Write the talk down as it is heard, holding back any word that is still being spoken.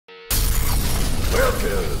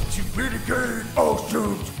to Renegade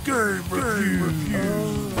Awesome's Game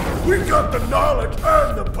Review. We got the knowledge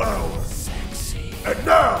and the power. Sexy. And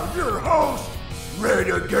now, your host,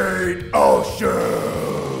 Renegade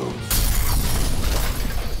Awesome.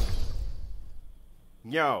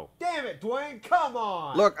 Yo. Damn it, Dwayne, come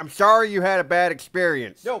on! Look, I'm sorry you had a bad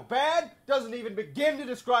experience. No, bad doesn't even begin to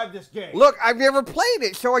describe this game. Look, I've never played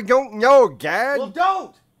it, so I don't know, Dad.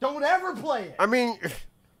 Well, don't ever play it. I mean,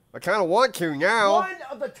 I kind of want to now. One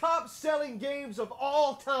of the top-selling games of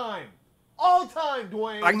all time. All time,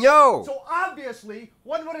 Dwayne. I know. So obviously,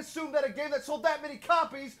 one would assume that a game that sold that many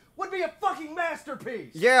copies would be a fucking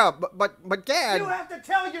masterpiece. Yeah, but Dad... You have to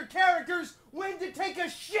tell your characters when to take a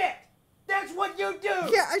shit. That's what you do!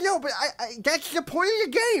 Yeah, I know, but that's the point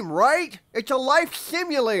of the game, right? It's a life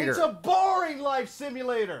simulator. It's a boring life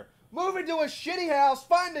simulator. Move into a shitty house,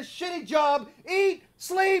 find a shitty job, eat,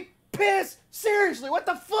 sleep, piss. Seriously, what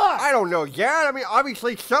the fuck? I don't know, Dad. I mean,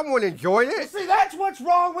 obviously someone enjoyed it. See, that's what's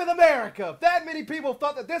wrong with America. If that many people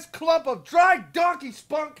thought that this clump of dry donkey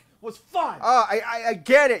spunk was fun. I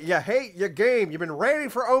get it. You hate your game. You've been waiting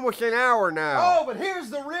for almost an hour now. Oh, but here's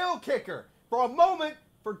the real kicker.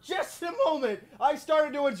 For just a moment, I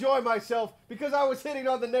started to enjoy myself because I was hitting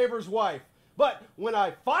on the neighbor's wife. But when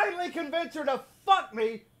I finally convinced her to fuck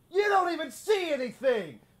me, you don't even see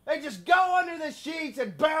anything. They just go under the sheets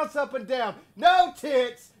and bounce up and down. No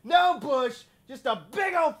tits, no bush, just a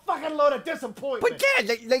big old fucking load of disappointment. But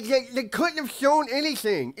Dad, they couldn't have shown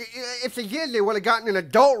anything. If they did, they would have gotten an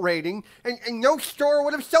adult rating, and no store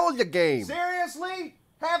would have sold the game. Seriously?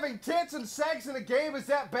 Having tits and sex in a game is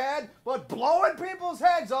that bad? But blowing people's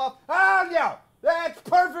heads off? Oh no! That's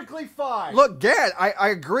perfectly fine! Look, Dad, I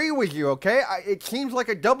agree with you, okay? It seems like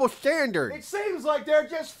a double standard. It seems like they're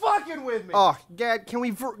just fucking with me! Oh, Dad, can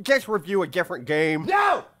we just review a different game?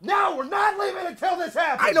 No! No, we're not leaving until this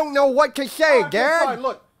happens! I don't know what to say, okay, Dad! Fine,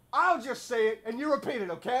 look. I'll just say it, and you repeat it,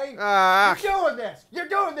 okay? You're doing this! You're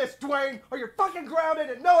doing this, Dwayne, or you're fucking grounded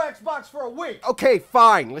and no Xbox for a week! Okay,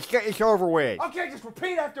 fine. Let's get this over with. Okay, just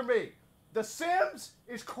repeat after me. The Sims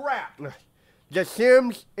is crap. The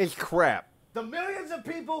Sims is crap. The millions of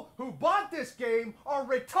people who bought this game are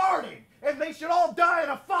retarded, and they should all die in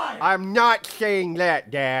a fire! I'm not saying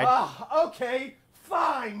that, Dad. Okay,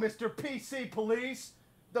 fine, Mr. PC Police.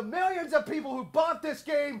 The millions of people who bought this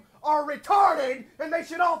game are retarded, and they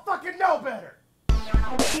should all fucking know better!